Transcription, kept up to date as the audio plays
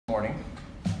morning,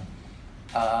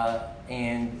 I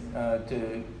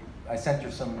sent her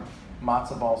some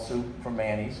matzo ball soup from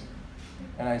Manny's,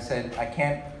 and I said, I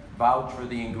can't vouch for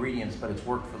the ingredients, but it's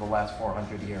worked for the last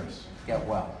 400 years. Get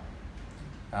well.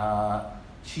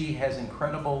 She has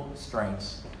incredible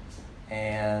strengths,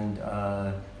 and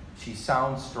she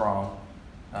sounds strong.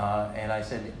 And I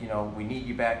said, we need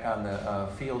you back on the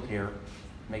field here,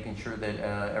 making sure that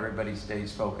everybody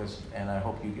stays focused, and I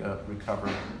hope you recover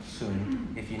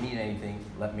soon. If you need anything,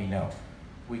 let me know.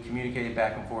 We communicated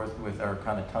back and forth with our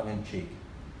kind of tongue-in-cheek.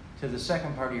 To the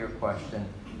second part of your question,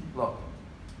 look,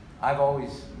 I've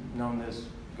always known this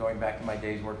going back to my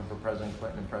days working for President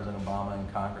Clinton and President Obama in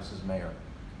Congress as mayor.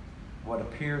 What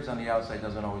appears on the outside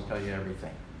doesn't always tell you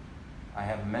everything. I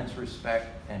have immense respect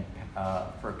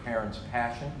for Karen's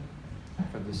passion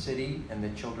for the city and the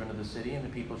children of the city and the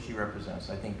people she represents.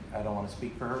 I don't want to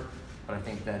speak for her, but I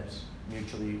think that's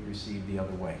mutually received the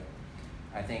other way.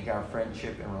 I think our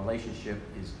friendship and relationship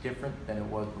is different than it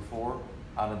was before,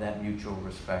 out of that mutual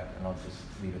respect, and I'll just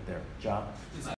leave it there. John?